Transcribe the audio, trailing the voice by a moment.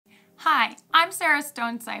Hi, I'm Sarah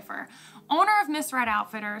Stonecipher, owner of Misread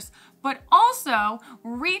Outfitters, but also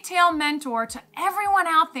retail mentor to everyone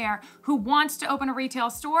out there who wants to open a retail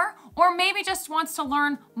store or maybe just wants to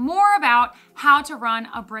learn more about how to run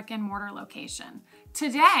a brick and mortar location.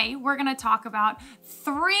 Today, we're gonna talk about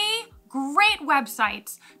 3 great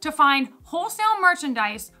websites to find wholesale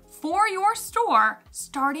merchandise for your store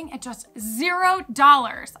starting at just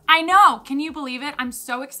 $0. I know, can you believe it? I'm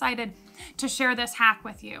so excited to share this hack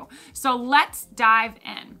with you. So let's dive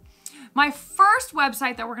in. My first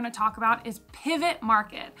website that we're gonna talk about is Pivot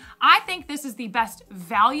Market. I think this is the best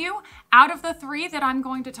value out of the 3 that I'm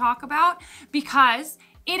going to talk about because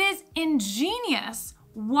it is ingenious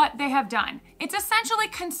what they have done. It's essentially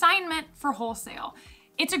consignment for wholesale.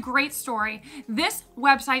 It's a great story. This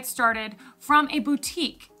website started from a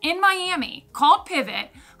boutique in Miami called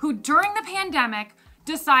Pivot, who during the pandemic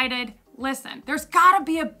decided, listen, there's gotta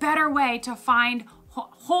be a better way to find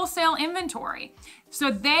wholesale inventory.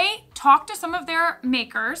 So they talked to some of their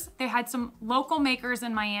makers. They had some local makers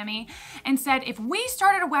in Miami and said, if we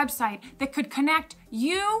started a website that could connect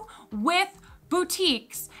you with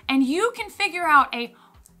boutiques and you can figure out a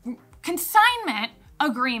consignment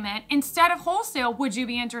agreement instead of wholesale, would you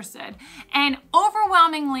be interested? And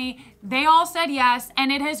overwhelmingly, they all said yes,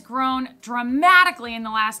 and it has grown dramatically in the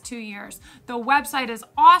last 2 years. The website is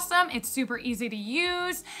awesome, it's super easy to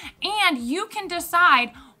use, and you can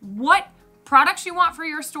decide what products you want for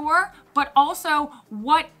your store, but also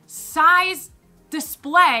what size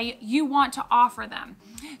display you want to offer them.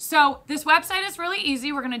 So this website is really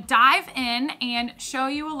easy. We're gonna dive in and show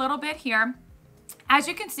you a little bit here. As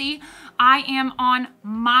you can see, I am on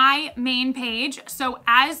my main page. So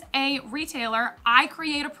as a retailer, I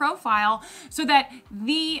create a profile so that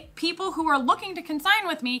the people who are looking to consign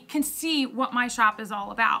with me can see what my shop is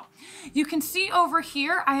all about. You can see over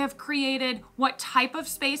here, I have created what type of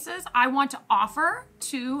spaces I want to offer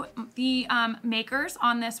to the makers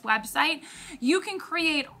on this website. You can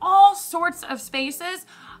create all sorts of spaces.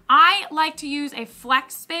 I like to use a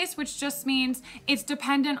flex space, which just means it's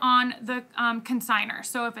dependent on the consignor.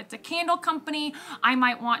 So if it's a candle company, I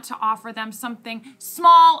might want to offer them something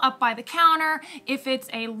small up by the counter. If it's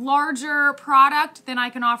a larger product, then I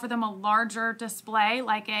can offer them a larger display,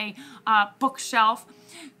 like a bookshelf.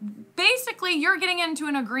 Basically, you're getting into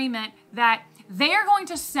an agreement that they are going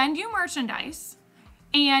to send you merchandise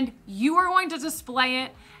and you are going to display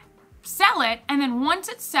it, sell it, and then once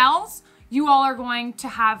it sells, you all are going to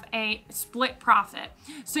have a split profit.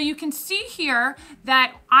 So you can see here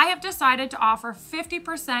that I have decided to offer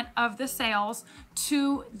 50% of the sales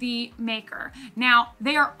to the maker. Now,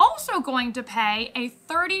 they are also going to pay a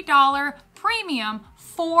 $30 premium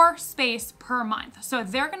for space per month. So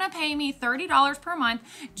they're gonna pay me $30 per month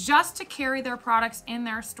just to carry their products in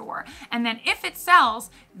their store. And then if it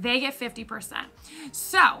sells, they get 50%.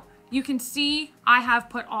 So you can see I have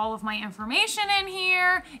put all of my information in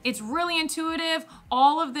here. It's really intuitive.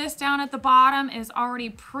 All of this down at the bottom is already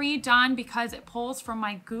pre-done because it pulls from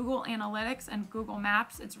my Google Analytics and Google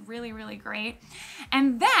Maps. It's really, really great.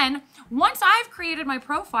 And then once I've created my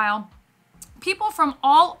profile, people from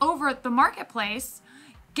all over the marketplace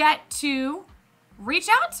get to reach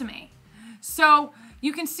out to me. So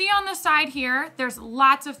you can see on the side here, there's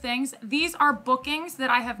lots of things. These are bookings that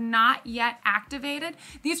I have not yet activated.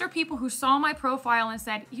 These are people who saw my profile and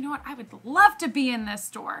said, you know what, I would love to be in this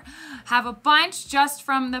store. Have a bunch just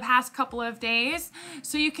from the past couple of days.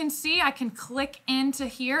 So you can see I can click into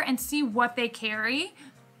here and see what they carry.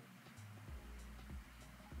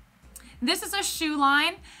 This is a shoe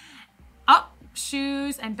line. Oh,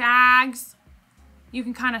 shoes and bags. You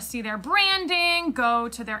can kind of see their branding, go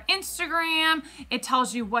to their Instagram. It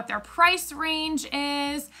tells you what their price range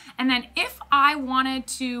is. And then if I wanted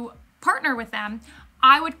to partner with them,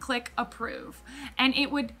 I would click approve. And it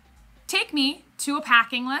would take me to a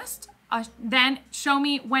packing list, then show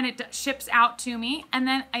me when it ships out to me, and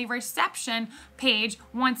then a reception page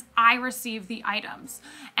once I receive the items.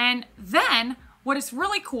 And then what is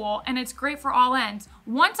really cool, and it's great for all ends,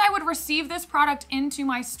 once I would receive this product into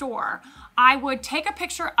my store, I would take a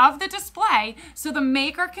picture of the display so the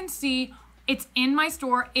maker can see it's in my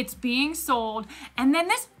store, it's being sold, and then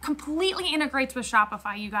this completely integrates with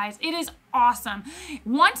Shopify, you guys. It is awesome.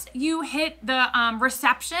 Once you hit the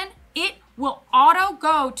reception, it will auto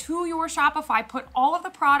go to your Shopify, put all of the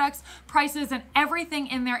products, prices, and everything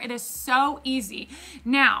in there. It is so easy.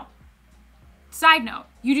 Now, side note,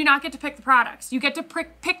 you do not get to pick the products. You get to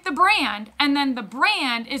pick the brand, and then the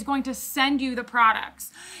brand is going to send you the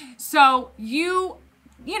products. So you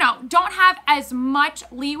don't have as much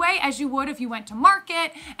leeway as you would if you went to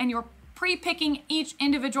market and you're pre-picking each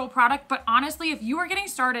individual product, but honestly, if you are getting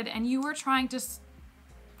started and you are trying to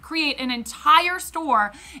create an entire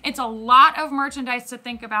store, it's a lot of merchandise to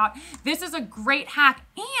think about. This is a great hack,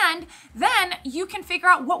 and then you can figure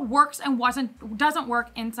out what works and doesn't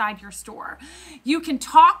work inside your store. You can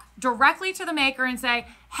talk directly to the maker and say,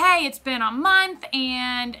 hey, it's been a month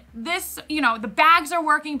and this, the bags are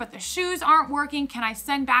working, but the shoes aren't working. Can I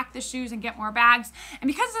send back the shoes and get more bags? And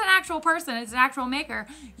because it's an actual person, it's an actual maker,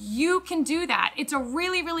 you can do that. It's a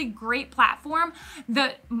really, really great platform.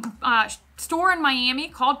 The store in Miami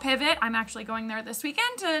called Pivot, I'm actually going there this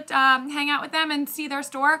weekend to hang out with them and see their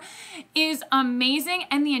store, is amazing.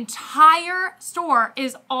 And the entire store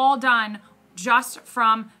is all done just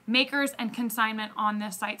from makers and consignment on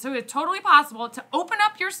this site. So it's totally possible to open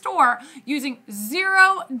up your store using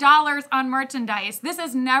 $0 on merchandise. This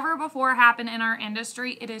has never before happened in our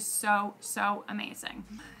industry. It is so, so amazing.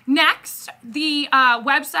 Next, the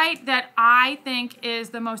website that I think is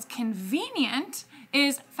the most convenient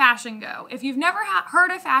is FashionGO. If you've never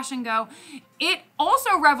heard of FashionGO, it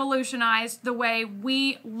also revolutionized the way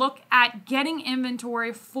we look at getting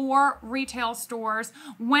inventory for retail stores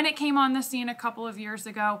when it came on the scene a couple of years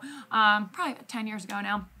ago, probably about 10 years ago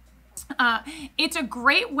now. It's a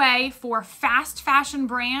great way for fast fashion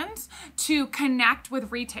brands to connect with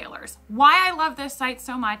retailers. Why I love this site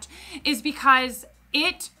so much is because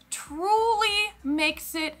it truly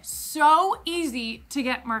makes it so easy to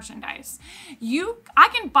get merchandise. I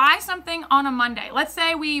can buy something on a Monday. Let's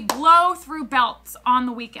say we blow through belts on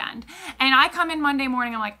the weekend and I come in Monday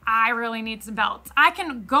morning, I'm like, I really need some belts. I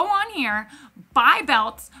can go on here, buy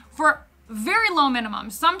belts for very low minimum.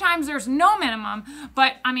 Sometimes there's no minimum,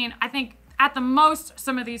 but I mean, I think at the most,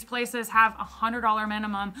 some of these places have a $100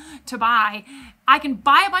 minimum to buy. I can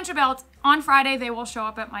buy a bunch of belts. On Friday, they will show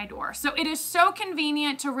up at my door. So it is so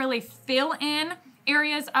convenient to really fill in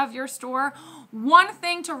areas of your store. One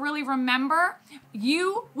thing to really remember,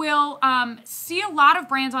 you will see a lot of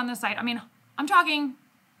brands on the site. I mean, I'm talking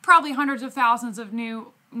probably hundreds of thousands of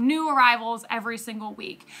new arrivals every single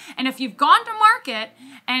week. And if you've gone to market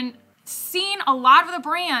and seen a lot of the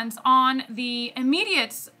brands on the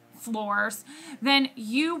immediate floors, then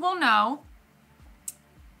you will know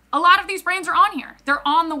a lot of these brands are on here. They're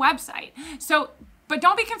on the website. So, but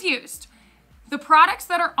don't be confused. The products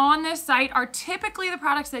that are on this site are typically the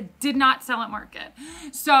products that did not sell at market.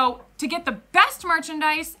 So to get the best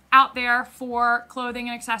merchandise out there for clothing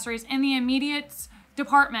and accessories in the immediate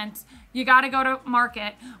departments, you got to go to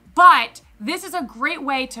market. But this is a great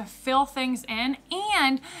way to fill things in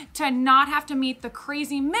and to not have to meet the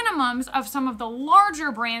crazy minimums of some of the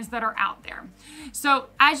larger brands that are out there. So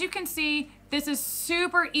as you can see, this is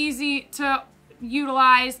super easy to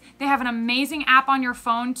utilize. They have an amazing app on your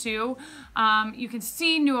phone too. You can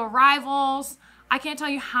see new arrivals. I can't tell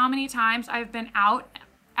you how many times I've been out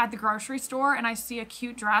at the grocery store and I see a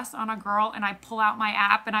cute dress on a girl and I pull out my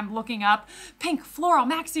app and I'm looking up pink floral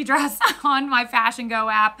maxi dress on my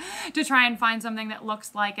FashionGO app to try and find something that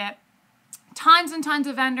looks like it. Tons and tons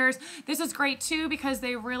of vendors. This is great too because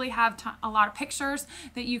they really have a lot of pictures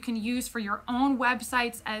that you can use for your own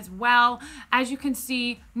websites as well. As you can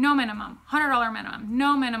see, no minimum, $100 minimum,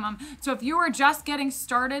 no minimum. So if you are just getting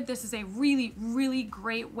started, this is a really, really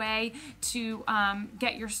great way to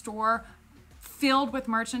get your store filled with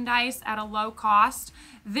merchandise at a low cost.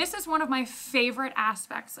 This is one of my favorite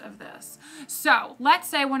aspects of this. So let's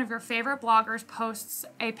say one of your favorite bloggers posts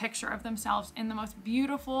a picture of themselves in the most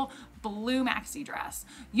beautiful blue maxi dress.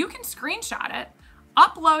 You can screenshot it,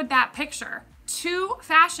 upload that picture to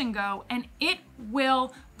FashionGO, and it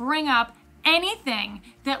will bring up anything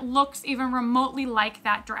that looks even remotely like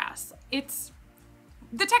that dress.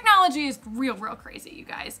 The technology is real crazy, you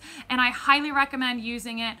guys, and I highly recommend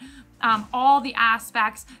using it. All the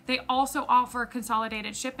aspects. They also offer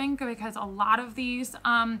consolidated shipping because a lot of these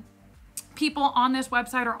people on this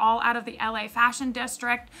website are all out of the LA fashion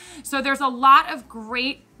district. So there's a lot of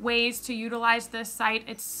great ways to utilize this site.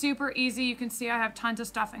 It's super easy. You can see I have tons of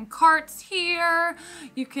stuff in carts here.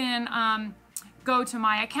 You can go to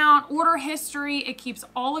my account, order history. It keeps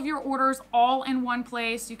all of your orders all in one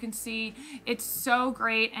place. You can see it's so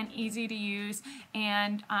great and easy to use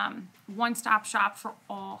and one-stop shop for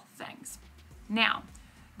all things. Now,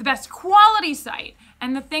 the best quality site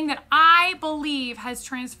and the thing that I believe has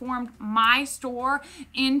transformed my store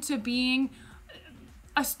into being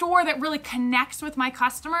a store that really connects with my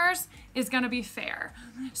customers is going to be Faire.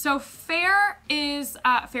 So Faire is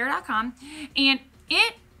Faire.com, and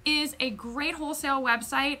it is a great wholesale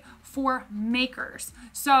website for makers.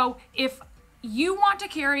 So if you want to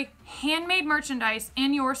carry handmade merchandise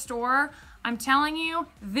in your store, I'm telling you,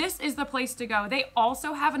 this is the place to go. They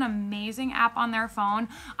also have an amazing app on their phone.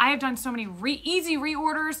 I have done so many easy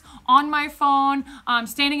reorders on my phone,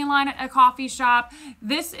 standing in line at a coffee shop.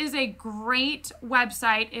 This is a great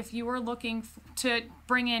website if you are looking to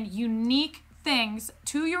bring in unique things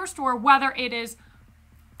to your store, whether it is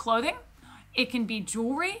clothing, it can be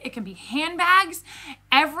jewelry, it can be handbags,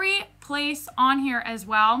 every place on here as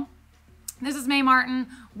well. This is May Martin.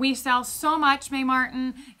 We sell so much May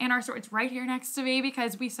Martin in our store. It's right here next to me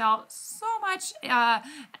because we sell so much at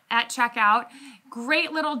checkout.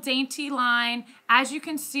 Great little dainty line. As you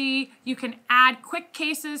can see, you can add quick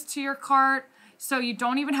cases to your cart, so you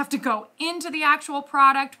don't even have to go into the actual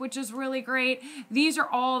product, which is really great. These are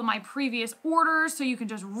all my previous orders, so you can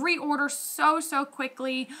just reorder so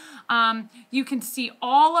quickly. You can see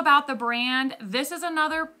all about the brand. This is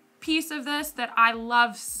another piece of this that I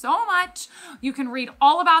love so much. You can read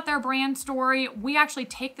all about their brand story. We actually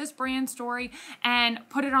take this brand story and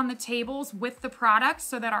put it on the tables with the products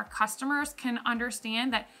so that our customers can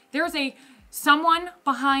understand that there's someone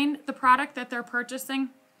behind the product that they're purchasing.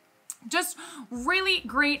 Just really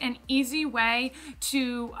great and easy way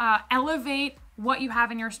to elevate what you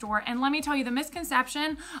have in your store. And let me tell you, the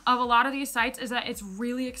misconception of a lot of these sites is that it's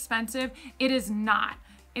really expensive. It is not.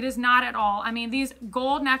 It is not at all. I mean, these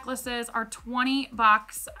gold necklaces are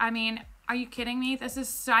 $20. I mean, are you kidding me? This is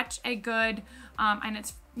such a good, and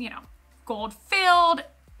it's, you know, gold filled,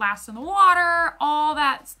 lasts in the water, all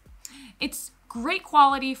that. It's great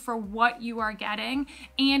quality for what you are getting,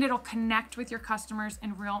 and it'll connect with your customers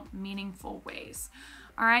in real meaningful ways.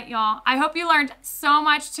 All right, y'all. I hope you learned so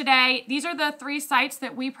much today. These are the 3 sites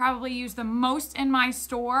that we probably use the most in my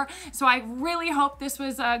store. So I really hope this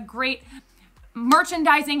was a great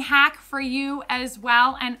merchandising hack for you as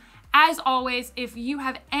well. And as always, if you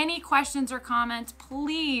have any questions or comments,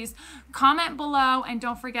 please comment below, and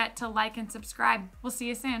don't forget to like and subscribe. We'll see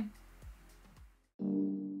you soon.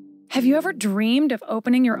 Have you ever dreamed of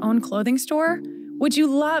opening your own clothing store? Would you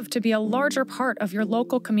love to be a larger part of your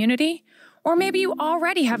local community? Or maybe you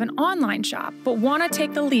already have an online shop but want to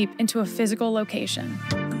take the leap into a physical location.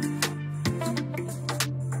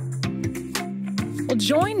 Well,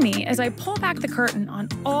 join me as I pull back the curtain on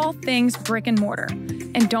all things brick and mortar.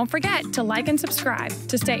 And don't forget to like and subscribe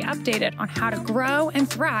to stay updated on how to grow and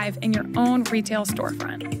thrive in your own retail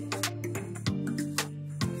storefront.